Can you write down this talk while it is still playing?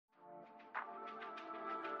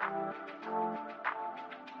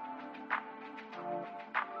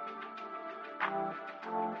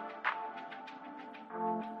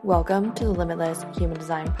Welcome to the Limitless Human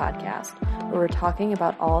Design Podcast, where we're talking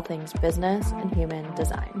about all things business and human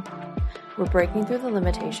design. We're breaking through the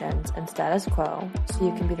limitations and status quo so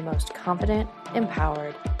you can be the most confident,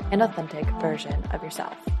 empowered, and authentic version of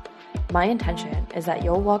yourself. My intention is that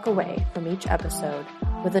you'll walk away from each episode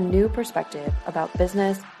with a new perspective about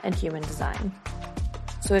business and human design.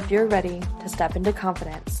 So if you're ready to step into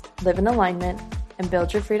confidence, live in alignment, and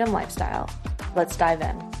build your freedom lifestyle, let's dive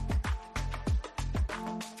in.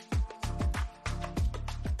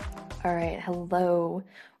 All right, hello.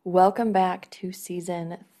 Welcome back to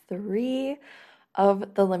season 3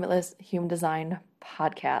 of the Limitless Human Design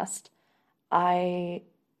podcast. I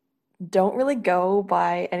don't really go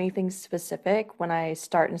by anything specific when I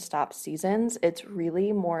start and stop seasons. It's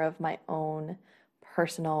really more of my own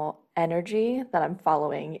personal energy that I'm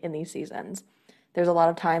following in these seasons. There's a lot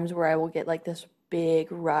of times where I will get like this big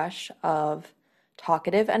rush of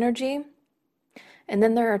talkative energy. And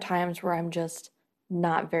then there are times where I'm just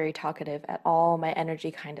not very talkative at all. My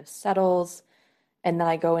energy kind of settles, and then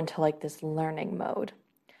I go into like this learning mode.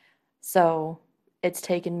 So it's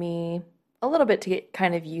taken me a little bit to get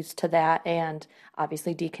kind of used to that, and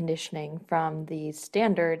obviously deconditioning from the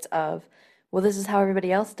standards of, well, this is how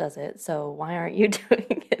everybody else does it, so why aren't you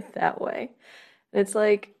doing it that way? It's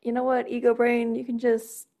like, you know what, ego brain, you can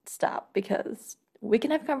just stop, because we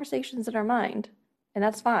can have conversations in our mind, and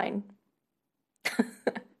that's fine.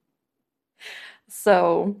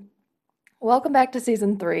 So, welcome back to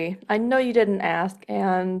season 3. I know you didn't ask,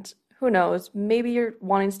 and who knows, maybe you're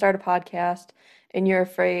wanting to start a podcast and you're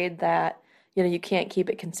afraid that, you can't keep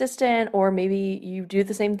it consistent, or maybe you do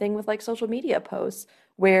the same thing with like social media posts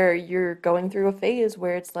where you're going through a phase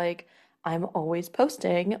where it's like, I'm always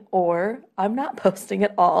posting or I'm not posting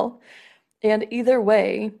at all. And either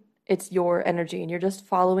way, it's your energy and you're just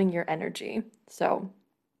following your energy.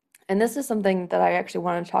 And this is something that I actually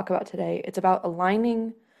want to talk about today. It's about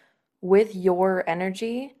aligning with your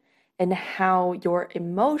energy and how your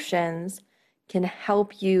emotions can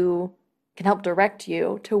help direct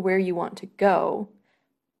you to where you want to go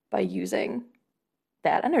by using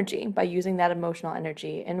that energy, by using that emotional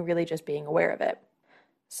energy and really just being aware of it.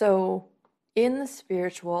 So in the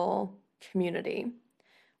spiritual community,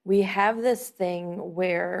 we have this thing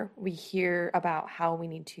where we hear about how we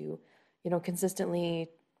need to, consistently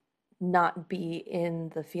not be in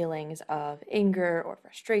the feelings of anger or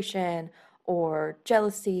frustration or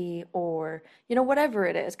jealousy or, whatever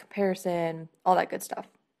it is, comparison, all that good stuff.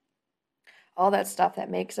 All that stuff that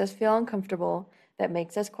makes us feel uncomfortable, that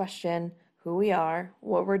makes us question who we are,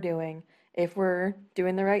 what we're doing, if we're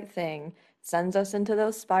doing the right thing, sends us into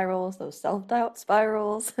those spirals, those self-doubt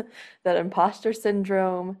spirals, that imposter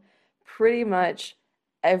syndrome, pretty much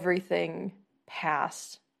everything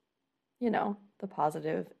past, the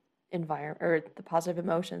positive environment, or the positive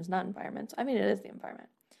emotions, not environments. I mean, it is the environment.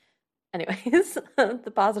 Anyways,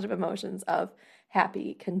 the positive emotions of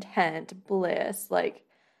happy, content, bliss, like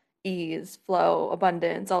ease, flow,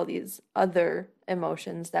 abundance, all these other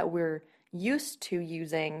emotions that we're used to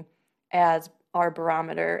using as our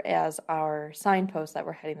barometer, as our signpost that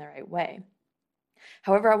we're heading the right way.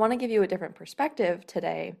 However, I want to give you a different perspective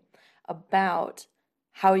today about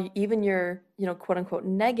how even your, quote unquote,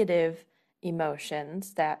 negative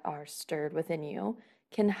emotions that are stirred within you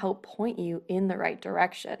can help point you in the right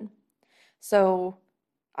direction. So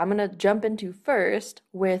I'm going to jump into first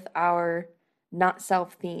with our not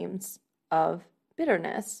self themes of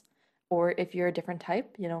bitterness, or if you're a different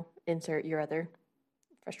type, insert your other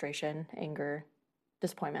frustration, anger,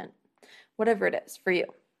 disappointment, whatever it is for you.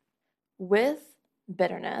 With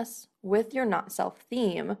bitterness, with your not self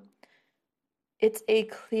theme, it's a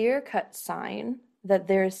clear-cut sign that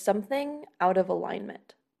there's something out of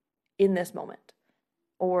alignment in this moment,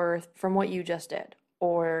 or from what you just did,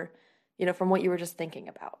 or, from what you were just thinking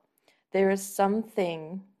about. There is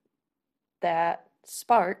something that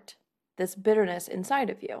sparked this bitterness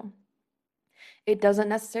inside of you. It doesn't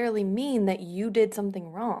necessarily mean that you did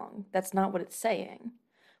something wrong. That's not what it's saying.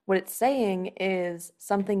 What it's saying is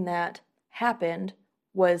something that happened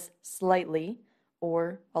was slightly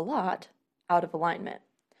or a lot out of alignment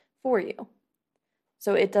for you.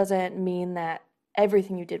 So it doesn't mean that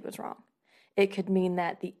everything you did was wrong. It could mean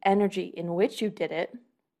that the energy in which you did it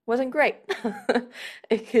wasn't great.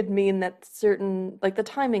 It could mean that the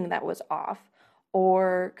timing that was off,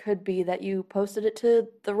 or could be that you posted it to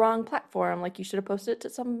the wrong platform, like you should have posted it to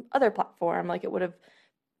some other platform, like it would have,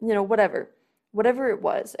 whatever it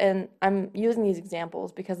was. And I'm using these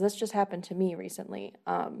examples because this just happened to me recently.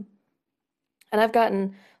 And I've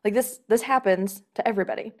gotten, like this happens to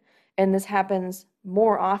everybody. And this happens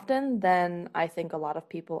more often than I think a lot of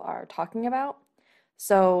people are talking about.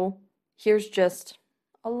 So here's just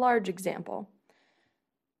a large example.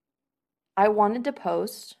 I wanted to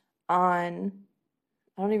post on,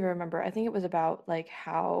 I don't even remember, I think it was about like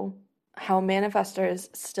how manifestors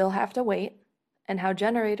still have to wait and how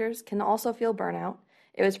generators can also feel burnout.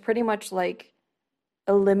 It was pretty much like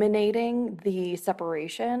eliminating the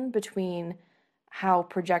separation between how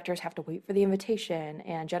projectors have to wait for the invitation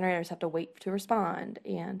and generators have to wait to respond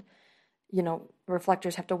and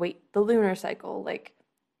reflectors have to wait the lunar cycle. Like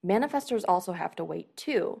manifestors also have to wait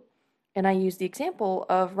too. And I use the example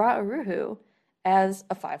of Ra'uruhu as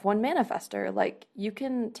a 5-1 manifester. Like you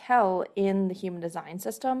can tell in the human design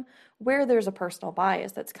system where there's a personal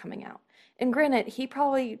bias that's coming out. And granted, he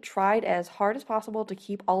probably tried as hard as possible to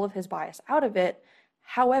keep all of his bias out of it.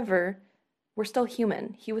 However, we're still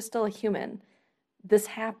human. He was still a human. This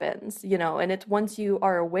happens, and it's once you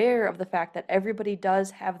are aware of the fact that everybody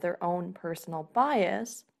does have their own personal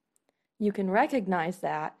bias, you can recognize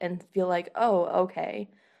that and feel like, oh, okay.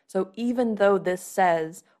 So even though this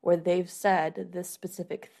says or they've said this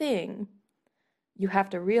specific thing, you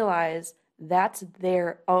have to realize that's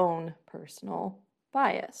their own personal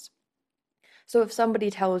bias. So if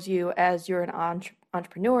somebody tells you as you're an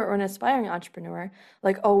entrepreneur or an aspiring entrepreneur,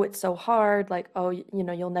 like, oh, it's so hard, like, oh,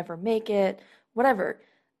 you'll never make it, whatever,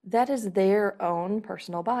 that is their own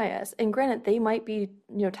personal bias. And granted, they might be,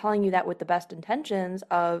 telling you that with the best intentions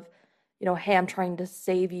of, hey, I'm trying to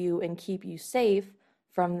save you and keep you safe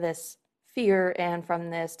from this fear and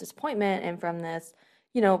from this disappointment and from this,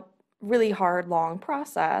 really hard, long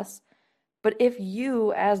process. But if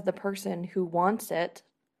you, as the person who wants it,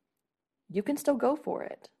 you can still go for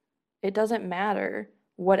it. It doesn't matter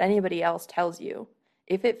what anybody else tells you.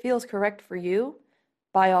 If it feels correct for you,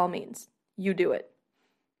 by all means, you do it.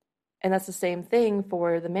 And that's the same thing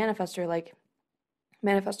for the manifestor, like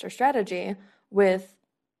manifestor strategy with,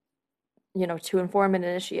 to inform and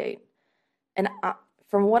initiate. And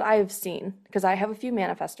from what I've seen, because I have a few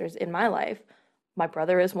manifestors in my life, my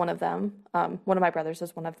brother is one of them. One of my brothers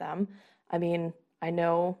is one of them. I mean, I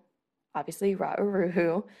know obviously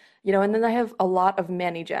Ra'uruhu, and then I have a lot of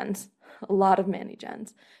Manigens, a lot of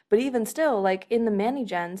Manigens. But even still, like in the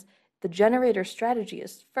Manigens, the generator strategy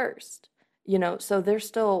is first, so they're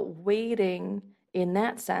still waiting in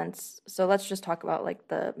that sense. So let's just talk about like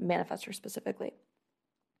the manifestor specifically.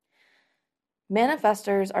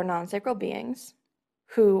 Manifestors are non-sacral beings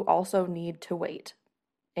who also need to wait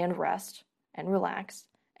and rest and relax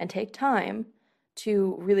and take time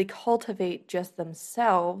to really cultivate just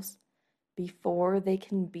themselves before they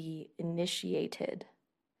can be initiated.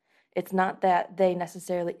 It's not that they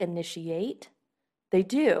necessarily initiate, they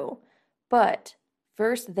do, but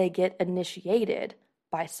first they get initiated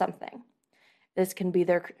by something. This can be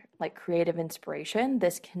their like creative inspiration.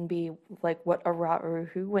 This can be like what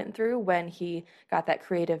Ra'uruhu went through when he got that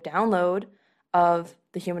creative download of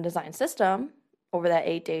the human design system over that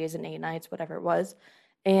 8 days and 8 nights, whatever it was,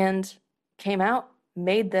 and came out,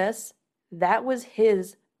 made this. That was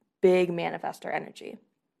his big manifestor energy.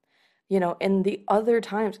 In the other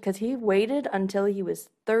times, because he waited until he was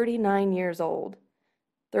 39 years old,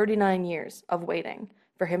 39 years of waiting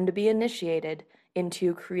for him to be initiated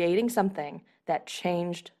into creating something that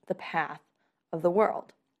changed the path of the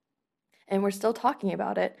world. And we're still talking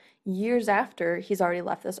about it years after he's already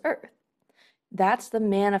left this earth. That's the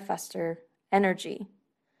manifestor energy.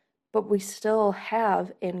 But we still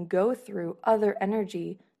have and go through other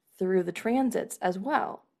energy through the transits as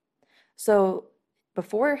well. So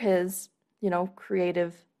before his,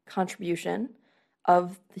 creative contribution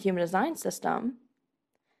of the human design system,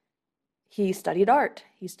 he studied art,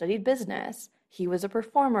 he studied business, he was a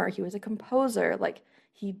performer, he was a composer, like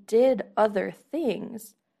he did other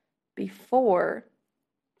things before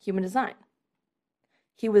human design.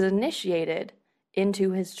 He was initiated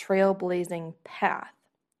into his trailblazing path.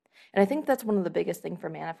 And I think that's one of the biggest things for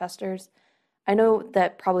manifestors. I know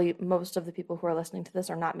that probably most of the people who are listening to this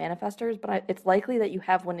are not manifestors, but it's likely that you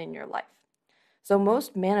have one in your life. So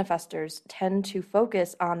most manifestors tend to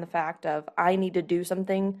focus on the fact of, I need to do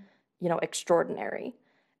something, extraordinary.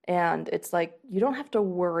 And it's like, you don't have to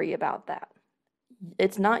worry about that.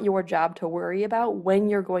 It's not your job to worry about when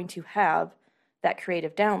you're going to have that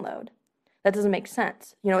creative download. That doesn't make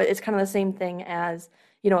sense. It's kind of the same thing as,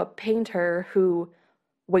 a painter who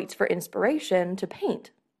waits for inspiration to paint.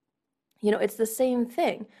 It's the same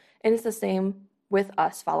thing. And it's the same with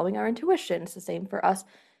us following our intuition. It's the same for us.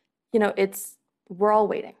 We're all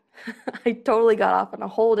waiting. I totally got off on a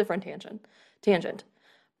whole different tangent.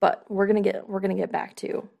 But we're gonna get back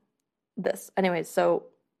to this. Anyways, so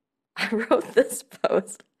I wrote this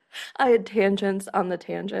post. I had tangents on the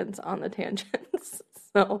tangents on the tangents.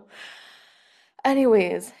 So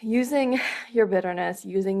Anyways, using your bitterness,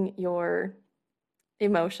 using your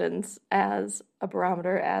emotions as a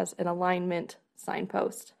barometer, as an alignment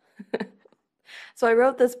signpost. So I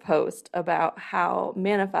wrote this post about how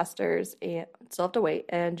manifestors and still have to wait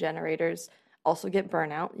and generators also get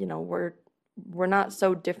burnout. We're not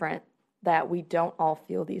so different that we don't all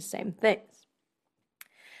feel these same things.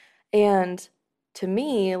 And to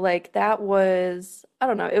me, like that was, I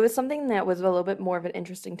don't know, it was something that was a little bit more of an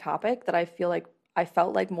interesting topic that I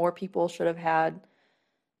felt like more people should have had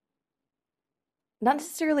not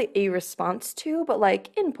necessarily a response to, but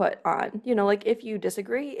like input on, like if you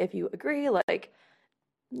disagree, if you agree, like,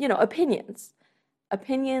 opinions,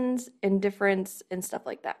 and difference and stuff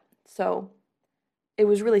like that. So it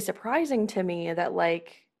was really surprising to me that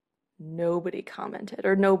like nobody commented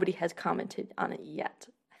or nobody has commented on it yet.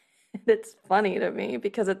 And it's funny to me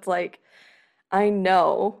because it's like, I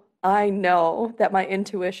know that my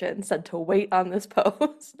intuition said to wait on this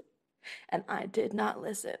post, and I did not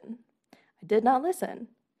listen. I did not listen.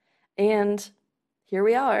 And here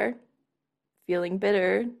we are, feeling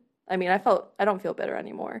bitter. I mean, I don't feel bitter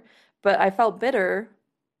anymore, but I felt bitter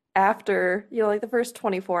after, like the first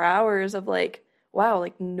 24 hours of like, wow,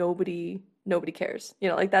 like nobody cares.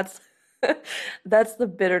 Like that's that's the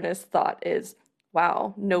bitterness thought is,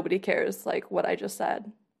 wow, nobody cares like what I just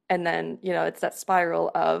said. And then, it's that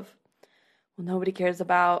spiral of, well, nobody cares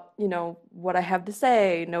about, what I have to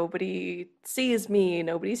say. Nobody sees me,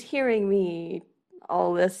 nobody's hearing me,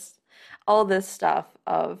 all this all this stuff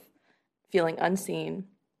of feeling unseen,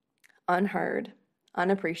 unheard,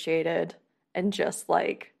 unappreciated, and just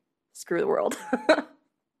like screw the world.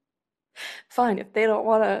 Fine, if they don't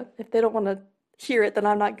want to hear it, then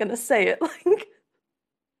I'm not going to say it. Like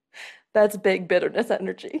that's big bitterness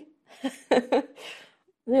energy.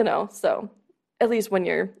 So at least when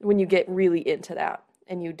you get really into that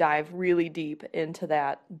and you dive really deep into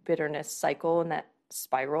that bitterness cycle and that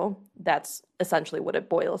spiral, that's essentially what it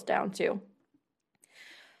boils down to.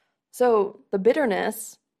 So the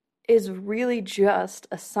bitterness is really just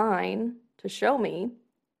a sign to show me,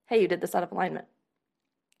 hey, you did this out of alignment.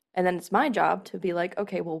 And then it's my job to be like,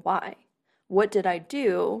 okay, well, why? What did I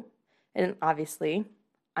do? And obviously,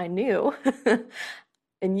 I knew.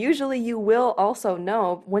 And usually, you will also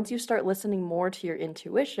know once you start listening more to your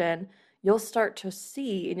intuition, you'll start to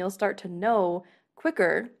see and you'll start to know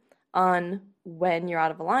quicker on when you're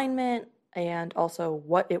out of alignment and also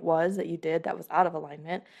what it was that you did that was out of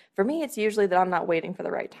alignment. For me, it's usually that I'm not waiting for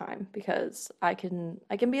the right time because I can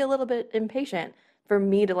be a little bit impatient for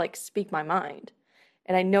me to like speak my mind.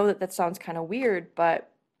 And I know that that sounds kind of weird,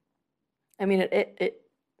 but I mean,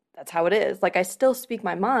 that's how it is. Like, I still speak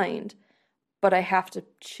my mind, but I have to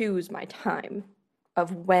choose my time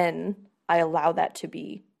of when I allow that to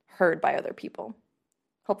be heard by other people.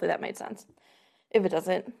 Hopefully that made sense. If it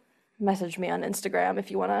doesn't, message me on Instagram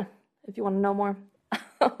if you wanna know more.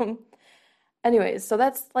 Um, Anyways, so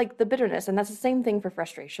that's like the bitterness, and that's the same thing for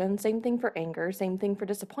frustration, same thing for anger, same thing for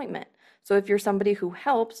disappointment. So if you're somebody who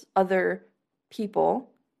helps other people,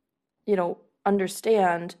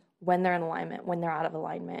 understand when they're in alignment, when they're out of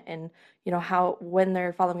alignment, and how when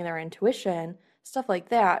they're following their intuition, stuff like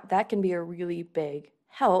that, that can be a really big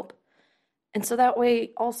help. And so that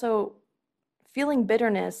way also feeling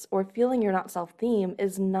bitterness or feeling you're not self-theme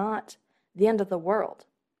is not the end of the world.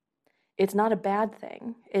 It's not a bad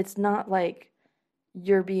thing. It's not like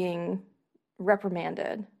you're being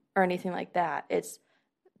reprimanded or anything like that. It's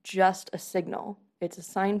just a signal. It's a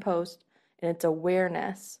signpost and it's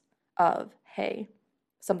awareness of, hey,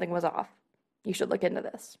 something was off. You should look into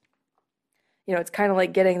this. It's kind of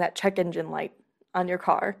like getting that check engine light on your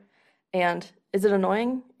car. And is it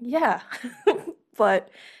annoying? Yeah. But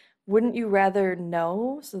wouldn't you rather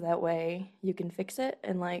know so that way you can fix it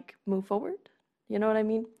and like move forward? You know what I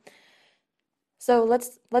mean? So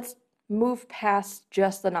let's move past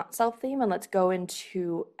just the not self theme and let's go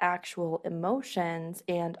into actual emotions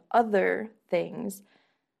and other things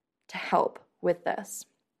to help with this.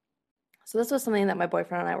 So this was something that my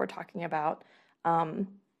boyfriend and I were talking about. Um,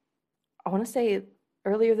 I want to say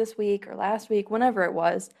earlier this week or last week, whenever it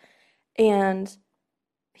was, and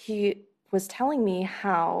he was telling me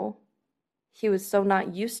how he was so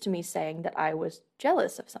not used to me saying that I was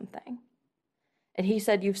jealous of something. And he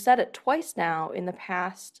said, you've said it twice now in the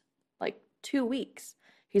past like 2 weeks.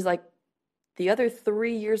 He's like, the other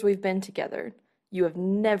 3 years we've been together, you have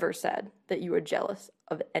never said that you were jealous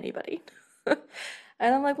of anybody.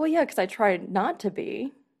 And I'm like, well, yeah, because I tried not to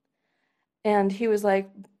be. And he was like,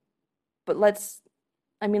 but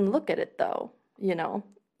look at it though.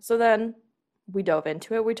 So then we dove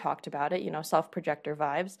into it, we talked about it, self projector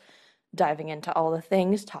vibes. diving into all the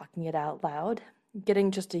things, talking it out loud,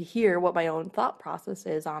 getting just to hear what my own thought process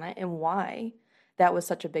is on it and why that was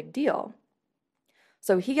such a big deal.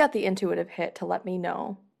 So he got the intuitive hit to let me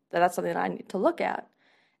know that that's something that I need to look at.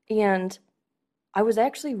 And I was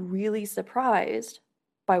actually really surprised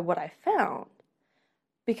by what I found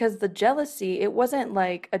because the jealousy, it wasn't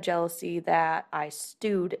like a jealousy that I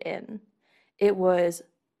stewed in. It was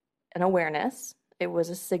an awareness, it was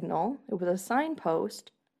a signal, it was a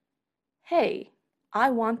signpost. Hey, I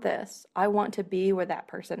want this. I want to be where that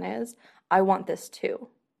person is. I want this too.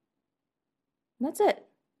 And that's it.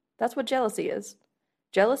 That's what jealousy is.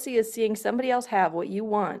 Jealousy is seeing somebody else have what you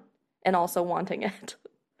want and also wanting it.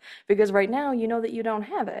 Because right now you know that you don't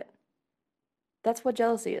have it. That's what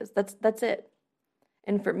jealousy is. That's it.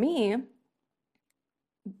 And for me,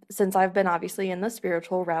 since I've been obviously in the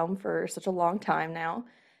spiritual realm for such a long time now,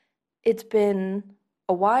 it's been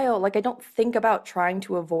a while. Like, I don't think about trying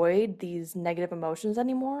to avoid these negative emotions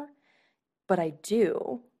anymore, but I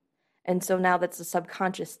do. And so now that's a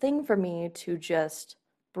subconscious thing for me to just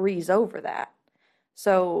breeze over that.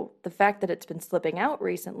 So the fact that it's been slipping out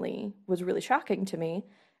recently was really shocking to me.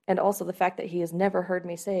 And also the fact that he has never heard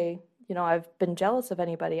me say, I've been jealous of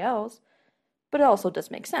anybody else, but it also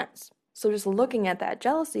does make sense. So just looking at that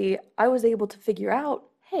jealousy, I was able to figure out,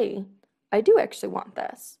 hey, I do actually want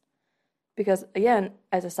this. Because again,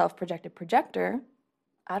 as a self-projected projector,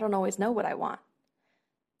 I don't always know what I want.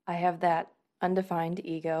 I have that undefined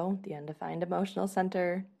ego, the undefined emotional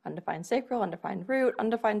center, undefined sacral, undefined root,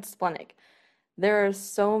 undefined splenic. There are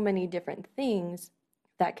so many different things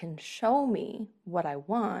that can show me what I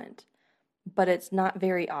want, but it's not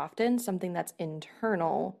very often something that's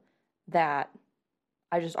internal that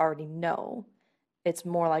I just already know. It's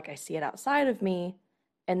more like I see it outside of me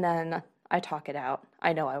and then I talk it out.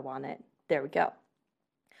 I know I want it. There we go.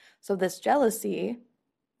 So this jealousy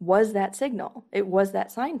was that signal. It was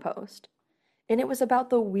that signpost. And it was about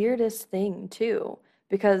the weirdest thing too,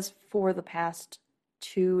 because for the past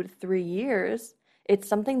 2 to 3 years, it's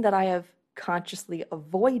something that I have consciously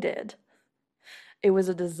avoided. It was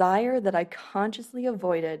a desire that I consciously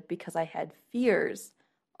avoided because I had fears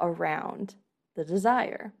around the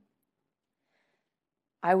desire.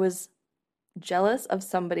 I was jealous of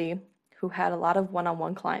somebody who had a lot of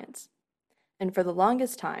one-on-one clients. And for the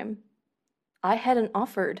longest time, I hadn't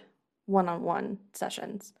offered one-on-one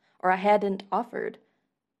sessions, or I hadn't offered,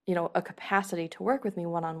 a capacity to work with me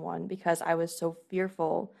one-on-one because I was so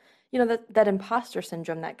fearful, that imposter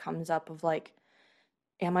syndrome that comes up of like,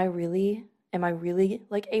 am I really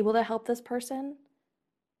like able to help this person?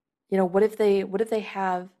 What if they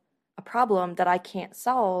have a problem that I can't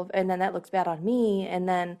solve and then that looks bad on me and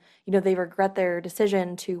then, they regret their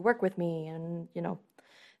decision to work with me and,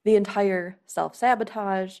 the entire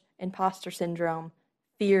self-sabotage, imposter syndrome,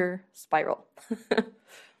 fear spiral.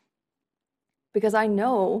 Because I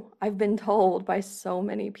know I've been told by so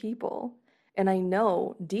many people, and I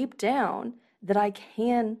know deep down that I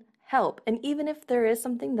can help. And even if there is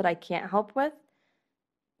something that I can't help with,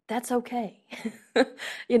 that's okay.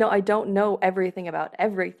 I don't know everything about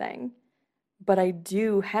everything, but I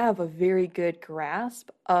do have a very good grasp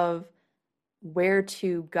of where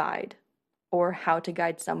to guide or how to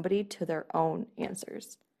guide somebody to their own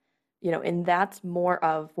answers. And that's more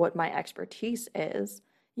of what my expertise is.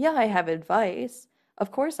 Yeah, I have advice.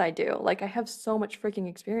 Of course I do. Like, I have so much freaking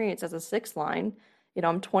experience as a sixth line.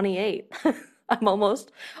 I'm 28. I'm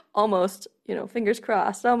almost, fingers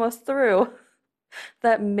crossed, almost through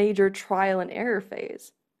that major trial and error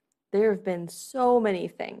phase. There have been so many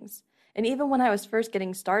things. And even when I was first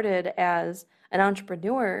getting started as an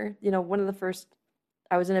entrepreneur, one of the first,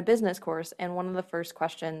 I was in a business course, and one of the first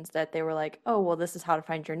questions that they were like, oh, well, this is how to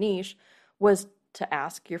find your niche, was to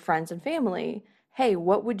ask your friends and family, hey,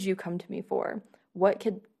 what would you come to me for?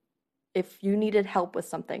 If you needed help with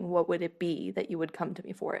something, what would it be that you would come to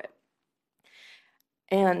me for it?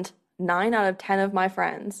 And 9 out of 10 of my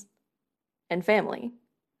friends and family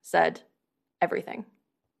said everything.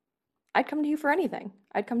 I'd come to you for anything.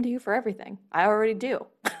 I'd come to you for everything. I already do.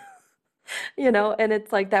 And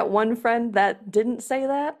it's like that one friend that didn't say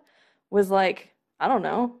that was like, I don't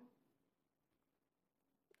know.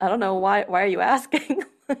 Why are you asking?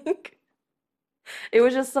 Like, it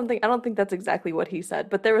was just something, I don't think that's exactly what he said,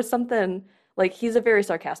 but there was something like he's a very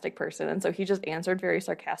sarcastic person, and so he just answered very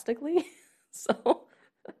sarcastically. So,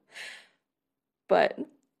 but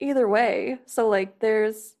either way, so like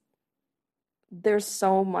there's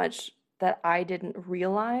so much that I didn't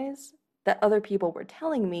realize that other people were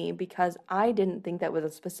telling me because I didn't think that was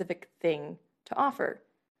a specific thing to offer,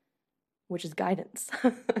 which is guidance.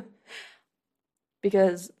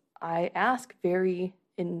 Because I ask very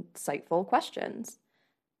insightful questions.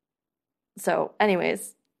 So,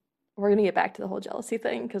 anyways, we're gonna get back to the whole jealousy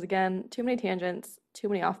thing because again, too many tangents, too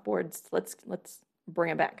many offboards. Let's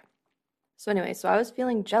bring it back. So anyway, so I was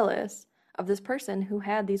feeling jealous of this person who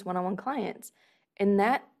had these one-on-one clients, and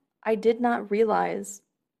that I did not realize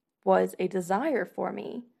was a desire for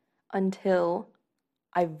me until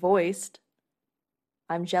I voiced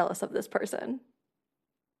I'm jealous of this person.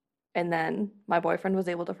 And then my boyfriend was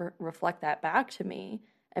able to reflect that back to me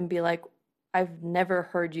and be like, I've never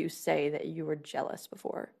heard you say that you were jealous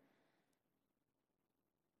before.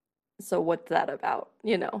 So what's that about,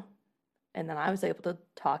 you know? And then I was able to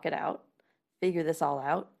talk it out, figure this all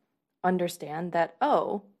out, understand that,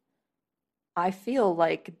 oh, I feel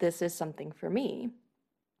like this is something for me.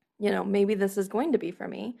 You know, maybe this is going to be for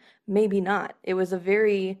me, maybe not. It was a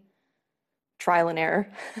very trial and error.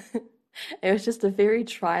 It was just a very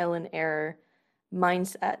trial and error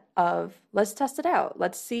mindset of let's test it out.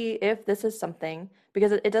 Let's see if this is something,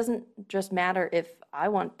 because it doesn't just matter if I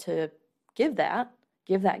want to give that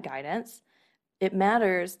guidance. It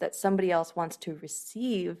matters that somebody else wants to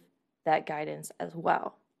receive that guidance as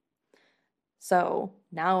well. So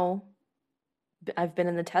now I've been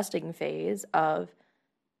in the testing phase of,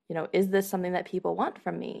 you know, is this something that people want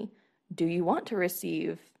from me? Do you want to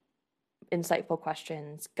receive insightful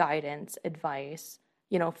questions, guidance, advice,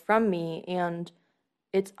 you know, from me? And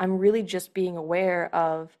I'm really just being aware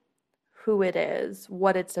of who it is,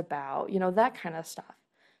 what it's about, you know, that kind of stuff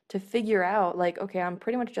to figure out like, okay, I'm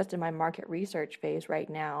pretty much just in my market research phase right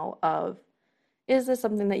now of, is this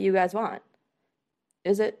something that you guys want?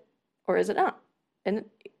 Is it or is it not? And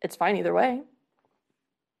it's fine either way.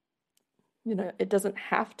 You know, it doesn't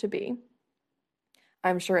have to be.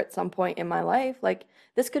 I'm sure at some point in my life, like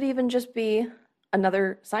this could even just be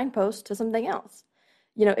another signpost to something else.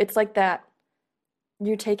 You know, it's like that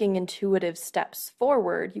you're taking intuitive steps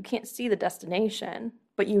forward. You can't see the destination,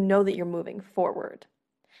 but you know that you're moving forward.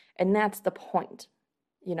 And that's the point.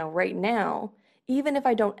 You know, right now, even if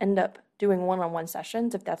I don't end up doing one-on-one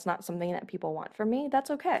sessions, if that's not something that people want from me, that's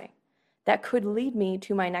okay. That could lead me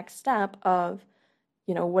to my next step of,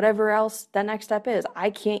 you know, whatever else that next step is. I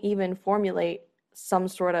can't even formulate some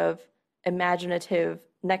sort of imaginative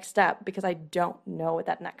next step because I don't know what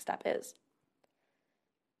that next step is.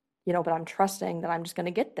 You know, but I'm trusting that I'm just going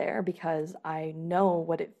to get there because I know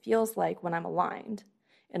what it feels like when I'm aligned,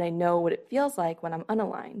 and I know what it feels like when I'm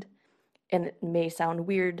unaligned. And it may sound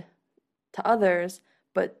weird to others,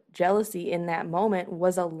 but jealousy in that moment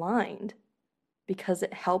was aligned because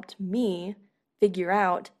it helped me figure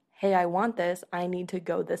out, hey, I want this, I need to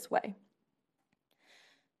go this way.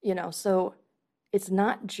 You know, so it's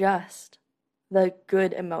not just the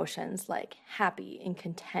good emotions like happy and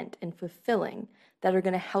content and fulfilling that are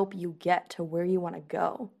going to help you get to where you want to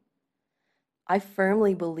go. I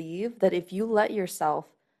firmly believe that if you let yourself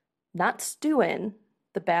not stew in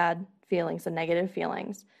the bad feelings, the negative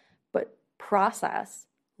feelings, but process,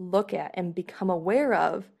 look at, and become aware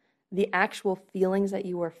of the actual feelings that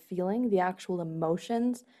you are feeling, the actual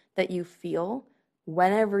emotions that you feel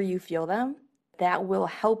whenever you feel them, that will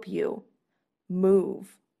help you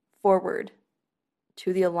move forward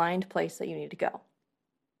to the aligned place that you need to go.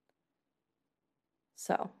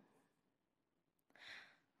 So,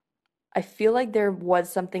 I feel like there was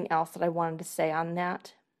something else that I wanted to say on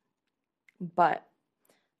that, but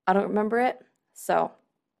I don't remember it. So,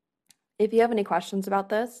 if you have any questions about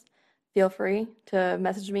this, feel free to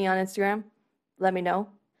message me on Instagram. Let me know.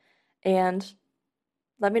 And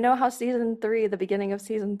let me know how season 3, the beginning of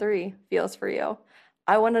season 3, feels for you.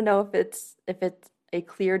 I want to know if it's a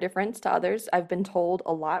clear difference to others. I've been told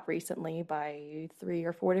a lot recently by 3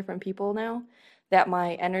 or 4 different people now that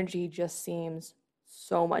my energy just seems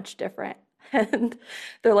so much different. And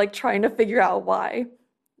they're like trying to figure out why.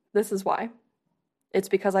 This is why. It's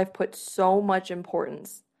because I've put so much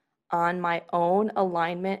importance on my own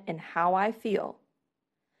alignment and how I feel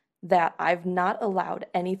that I've not allowed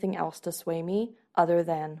anything else to sway me other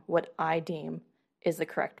than what I deem is the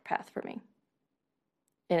correct path for me.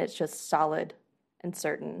 And it's just solid and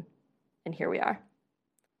certain, and here we are.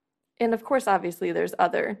 And of course, obviously, there's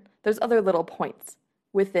other little points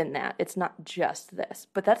within that. It's not just this,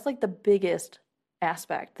 but that's like the biggest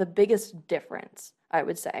aspect, the biggest difference, I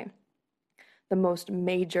would say. The most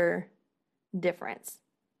major difference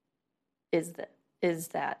is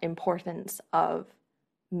that importance of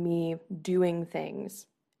me doing things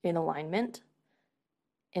in alignment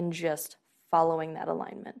and just following that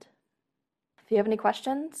alignment. If you have any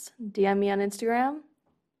questions, DM me on Instagram,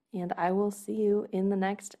 and I will see you in the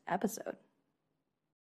next episode.